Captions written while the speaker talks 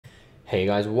Hey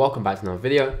guys, welcome back to another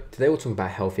video. Today we're talking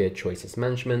about healthier choices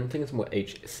management, thinking some more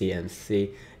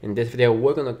HCMC. In this video,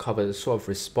 we're going to cover the sort of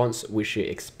response we should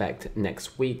expect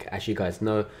next week. As you guys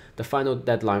know, the final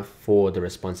deadline for the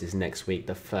response is next week,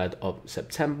 the 3rd of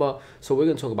September. So we're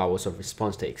going to talk about what sort of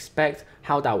response to expect,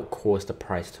 how that will cause the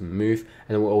price to move,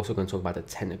 and then we're also going to talk about the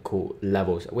technical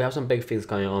levels. We have some big things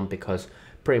going on because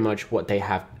pretty much what they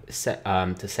have set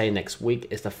to say next week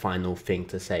is the final thing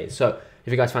to say. So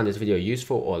if you guys found this video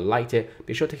useful or liked it,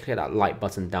 be sure to click that like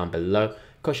button down below.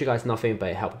 Costs you guys nothing,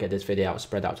 but it helps get this video out,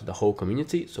 spread out to the whole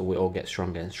community, so we all get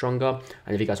stronger and stronger.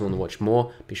 And if you guys want to watch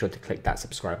more, be sure to click that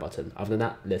subscribe button. Other than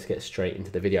that, let's get straight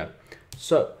into the video.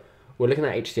 So we're looking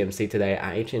at HCMC today,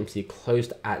 and HCMC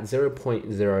closed at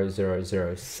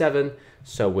 0.0007.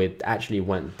 So it actually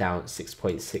went down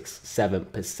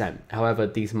 6.67%. However,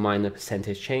 these minor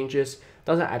percentage changes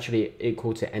doesn't actually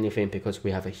equal to anything because we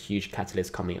have a huge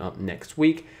catalyst coming up next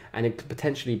week, and it could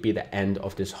potentially be the end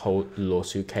of this whole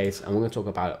lawsuit case, and we're going to talk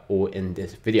about it all in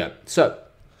this video. So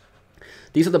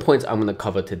these are the points I'm going to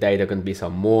cover today. There are going to be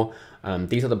some more.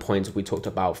 These are the points we talked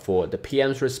about for the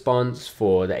PM's response,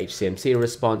 for the HCMC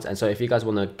response. And so if you guys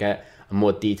want to get a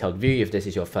more detailed view, if this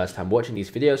is your first time watching these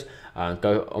videos,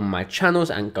 go on my channels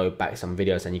and go back some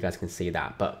videos and you guys can see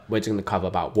that. But we're just going to cover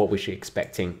about what we should be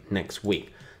expecting next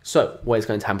week. So what is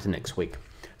going to happen next week?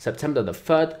 September the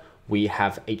 3rd, we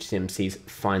have HCMC's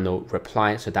final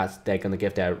reply. So they're going to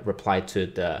give their reply to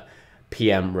the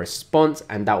PM response,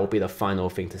 and that will be the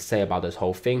final thing to say about this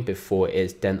whole thing before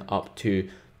it's then up to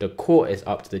the court, it's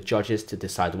up to the judges to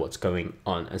decide what's going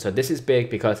on. And so this is big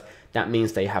because that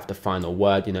means they have the final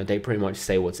word. You know, they pretty much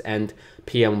say what's end.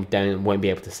 PM then won't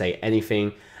be able to say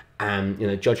anything. And, you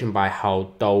know, judging by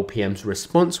how dull PM's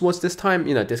response was this time,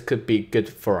 you know, this could be good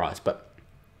for us, but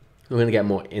we're going to get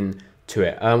more into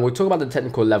it. We'll talk about the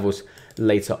technical levels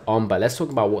later on, but let's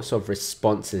talk about what sort of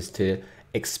responses to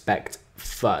expect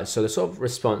first. So the sort of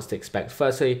response to expect,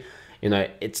 firstly, you know,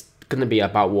 it's going to be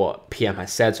about what PM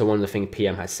has said. So one of the things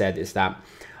PM has said is that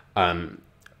that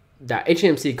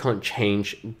HCMC can't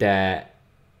change their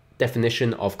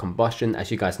definition of combustion.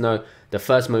 As you guys know, the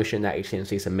first motion that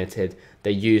HCMC submitted,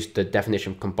 they used the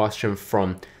definition of combustion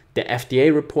from the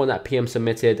FDA report that PM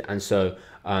submitted, and so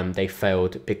they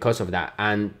failed because of that.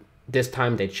 And this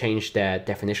time they changed their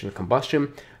definition of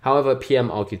combustion. However, PM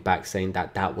argued back saying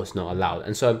that that was not allowed.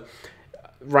 And so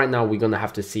right now we're going to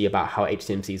have to see about how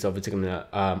HCMC is obviously going to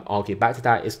argue back to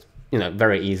that. It's, you know,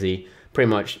 very easy. Pretty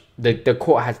much the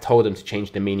court has told them to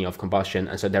change the meaning of combustion,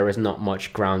 and so there is not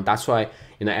much ground. That's why,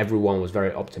 you know, everyone was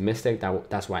very optimistic.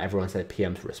 That's why everyone said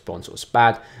PM's response was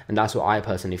bad, and that's what I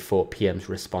personally thought PM's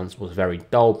response was very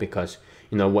dull, because,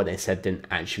 you know, what they said didn't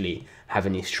actually have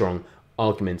any strong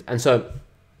argument. And so,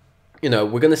 you know,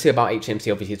 we're going to see about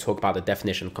HCMC obviously talk about the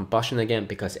definition of combustion again,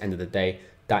 because at the end of the day,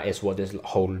 that is what this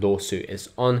whole lawsuit is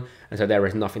on, and so there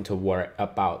is nothing to worry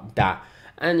about that.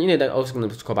 And, you know, they're also going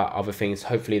to talk about other things.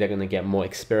 Hopefully they're going to get more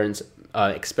experiments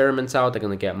out. They're going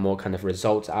to get more kind of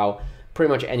results out. Pretty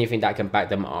much anything that can back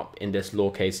them up in this law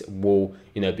case will,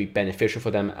 you know, be beneficial for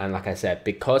them. And like I said,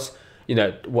 because, you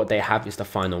know, what they have is the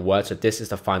final word. So this is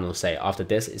the final say. After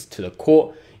this is to the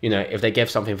court. You know, if they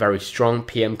give something very strong,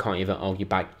 PM can't even argue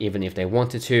back, even if they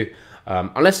wanted to.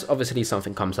 Unless obviously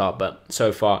something comes up, but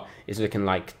so far it's looking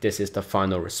like this is the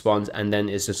final response, and then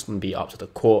it's just going to be up to the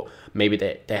court. Maybe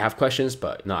they have questions,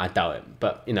 but no, I doubt it.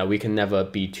 But, you know, we can never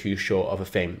be too sure of a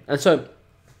thing. And so,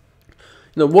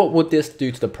 you know, what would this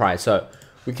do to the price? So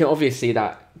we can obviously see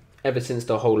that ever since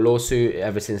the whole lawsuit,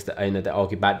 ever since the, you know, the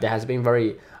argue back, there has been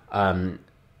very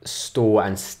store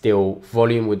and still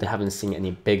volume. We haven't seen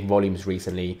any big volumes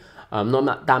recently.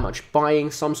 Not that much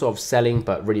buying, some sort of selling,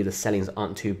 but really the sellings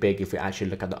aren't too big if we actually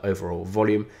look at the overall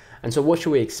volume. And so what should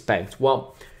we expect?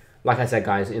 Well, like I said,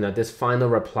 guys, you know, this final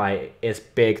reply is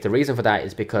big. The reason for that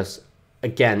is because,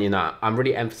 again, you know, I'm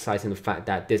really emphasizing the fact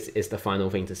that this is the final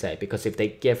thing to say, because if they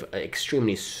give an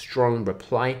extremely strong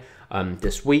reply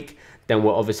this week, then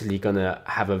we're obviously going to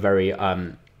have a very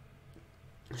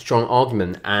strong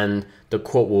argument, and the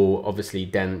court will obviously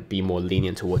then be more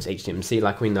lenient towards HCMC.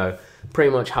 Like we know pretty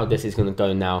much how this is going to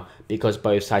go now, because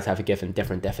both sides have given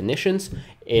different definitions.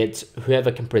 It's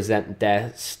whoever can present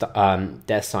their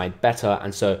side better.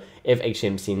 And so if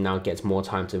HCMC now gets more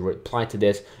time to reply to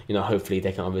this, you know, hopefully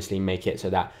they can obviously make it so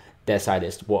that their side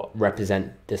is what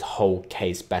represent this whole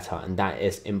case better, and that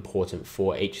is important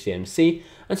for HCMC.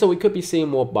 And so we could be seeing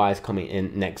more buys coming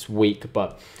in next week,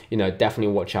 but, you know,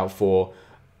 definitely watch out for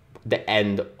the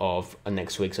end of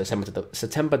next week, so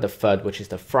September the 3rd, which is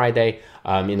the Friday.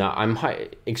 You know, I'm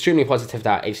extremely positive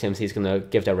that HCMC is going to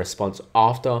give their response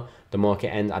after the market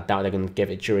end. I doubt they're going to give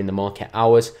it during the market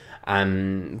hours.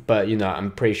 But you know,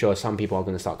 I'm pretty sure some people are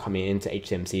going to start coming into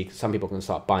HCMC. Some people are going to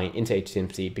start buying into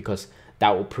HCMC because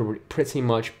that will pretty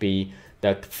much be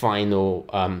the final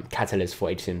catalyst for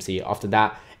HCMC. After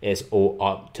that, it's all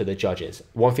up to the judges.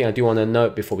 One thing I do want to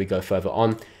note before we go further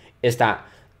on is that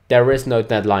there is no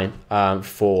deadline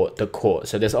for the court.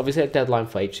 So there's obviously a deadline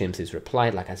for HCMC's reply.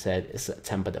 Like I said, it's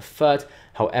September the 3rd.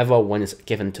 However, when it's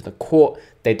given to the court,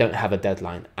 they don't have a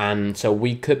deadline. And so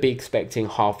we could be expecting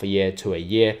half a year to a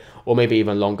year, or maybe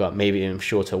even longer, maybe even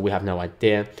shorter. We have no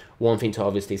idea. One thing to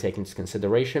obviously take into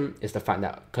consideration is the fact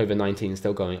that COVID-19 is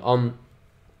still going on.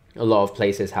 A lot of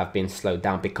places have been slowed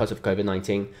down because of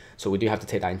COVID-19. So we do have to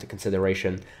take that into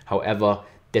consideration. However,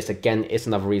 this again is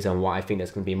another reason why I think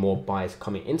there's going to be more buyers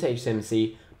coming into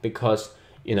HCMC, because,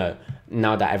 you know,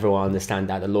 now that everyone understands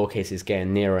that the law case is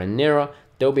getting nearer and nearer,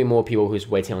 there'll be more people who's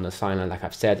waiting on the sideline. Like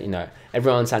I've said, you know,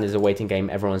 everyone understands it's a waiting game.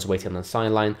 Everyone's waiting on the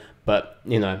sideline. But,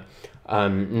 you know,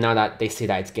 now that they see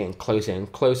that it's getting closer and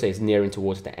closer, it's nearing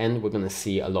towards the end, we're going to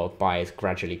see a lot of buyers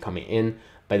gradually coming in.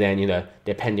 But then, you know,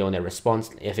 depending on their response,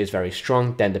 if it's very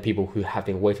strong, then the people who have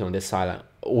been waiting on this sideline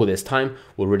all this time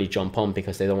will really jump on,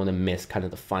 because they don't want to miss kind of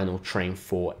the final train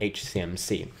for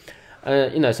HCMC.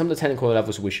 You know, some of the technical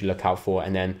levels we should look out for,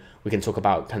 and then we can talk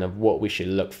about kind of what we should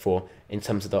look for in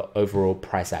terms of the overall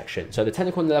price action. So the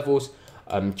technical levels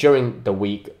during the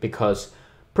week, because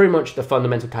pretty much the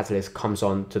fundamental catalyst comes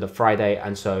on to the Friday,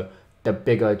 and so the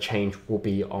bigger change will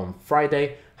be on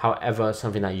Friday. However,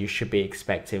 something that you should be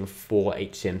expecting for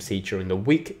HCMC during the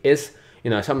week is, you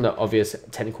know, some of the obvious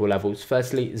technical levels.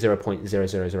 Firstly,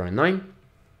 0.0009.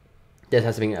 This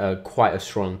has been quite a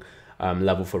strong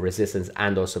level for resistance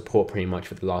and or support pretty much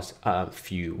for the last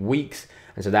few weeks.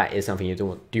 And so that is something you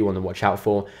do want to watch out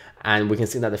for. And we can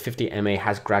see that the 50 MA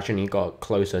has gradually got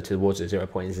closer towards the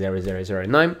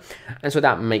 0.0009. And so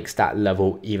that makes that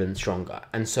level even stronger.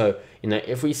 And so, you know,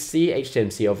 if we see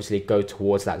HCMC obviously go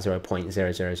towards that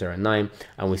 0.0009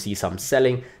 and we see some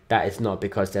selling, that is not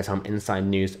because there's some inside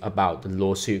news about the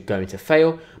lawsuit going to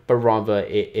fail, but rather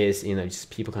it is, you know,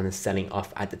 just people kind of selling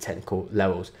off at the technical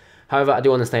levels. However, I do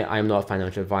want to say I am not a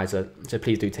financial advisor, so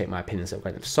please do take my opinions with a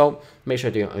grain of salt. Make sure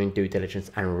to do your own due diligence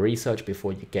and research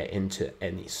before you get into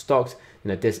any stocks. You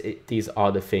know, these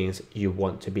are the things you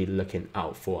want to be looking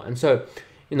out for. And so,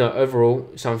 you know, overall,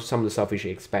 some of the stuff we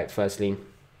should expect. Firstly,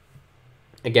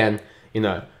 again, you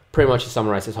know, pretty much to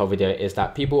summarize this whole video is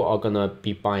that people are gonna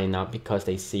be buying now because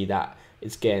they see that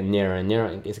it's getting nearer and nearer,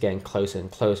 and it's getting closer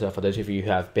and closer. For those of you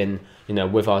who have been, you know,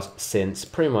 with us since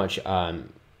pretty much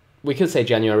we could say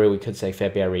January, we could say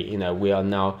February, you know, we are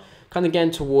now kind of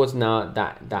getting towards now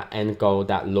that end goal,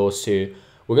 that lawsuit.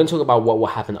 We're going to talk about what will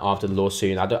happen after the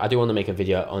lawsuit. And I do want to make a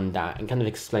video on that and kind of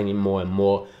explaining more and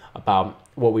more about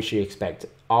what we should expect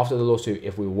after the lawsuit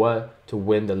if we were to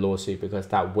win the lawsuit, because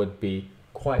that would be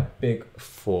quite big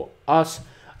for us.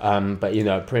 But, you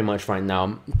know, pretty much right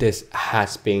now, this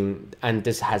has been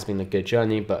a good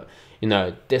journey. But, you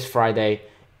know, this Friday,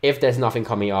 if there's nothing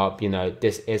coming up, you know,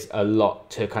 this is a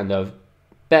lot to kind of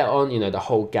bet on. You know, the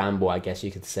whole gamble, I guess you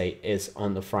could say, is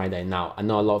on the Friday. Now, I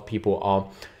know a lot of people are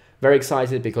very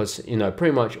excited because, you know,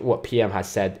 pretty much what PM has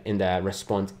said in their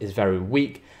response is very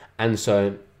weak. And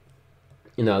so,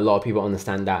 you know, a lot of people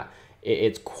understand that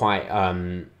it's quite,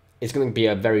 it's going to be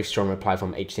a very strong reply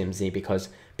from HCMC because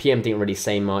PM didn't really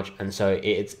say much. And so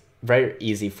it's very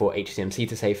easy for HCMC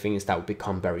to say things that will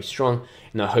become very strong.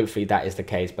 You know, hopefully that is the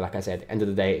case. But like I said, at the end of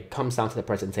the day, it comes down to the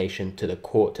presentation to the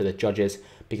court, to the judges,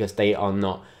 because they are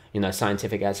not, you know,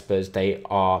 scientific experts. They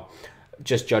are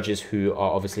just judges who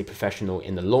are obviously professional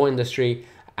in the law industry.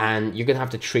 And you're going to have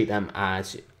to treat them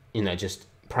as, you know, just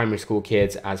primary school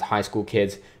kids, as high school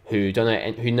kids who don't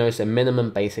know, who knows the minimum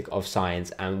basic of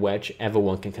science, and whichever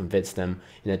one can convince them,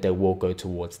 you know, they will go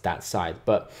towards that side.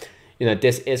 But you know,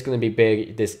 this is going to be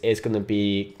big. This is going to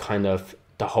be kind of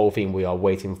the whole thing we are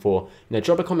waiting for. You know,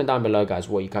 drop a comment down below, guys,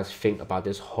 what you guys think about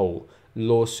this whole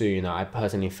lawsuit. You know, I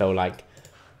personally feel like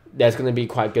there's going to be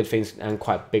quite good things and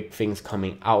quite big things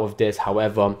coming out of this.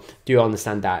 However, do you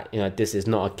understand that, you know, this is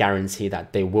not a guarantee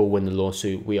that they will win the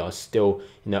lawsuit. We are still,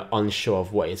 you know, unsure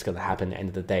of what is going to happen at the end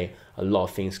of the day. A lot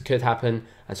of things could happen.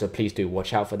 And so please do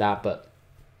watch out for that. But,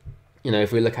 you know,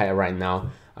 if we look at it right now,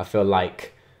 I feel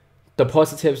like the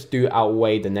positives do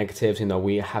outweigh the negatives. You know,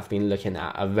 we have been looking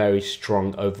at a very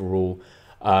strong overall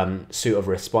suite of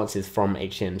responses from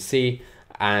HCMC,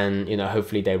 and, you know,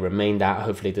 hopefully they remain that.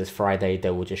 Hopefully this Friday they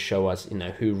will just show us, you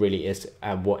know, who really is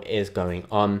and what is going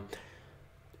on.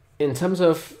 In terms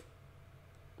of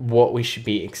what we should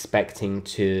be expecting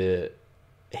to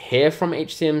hear from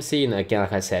HCMC, and again,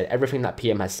 like I said, everything that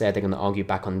PM has said, they're going to argue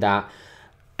back on that.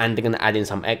 and they're going to add in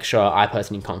some extra. I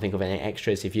personally can't think of any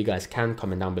extras. If you guys can,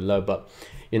 comment down below. But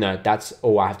you know, that's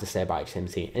all I have to say about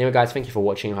HCMC. Anyway guys, thank you for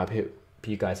watching. I hope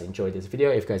you guys enjoyed this video.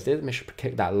 If you guys did, make sure to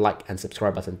click that like and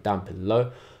subscribe button down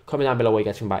below. Comment down below what you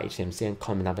guys think about HCMC, and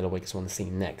comment down below what you guys want to see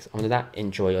next. Other than that,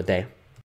 enjoy your day.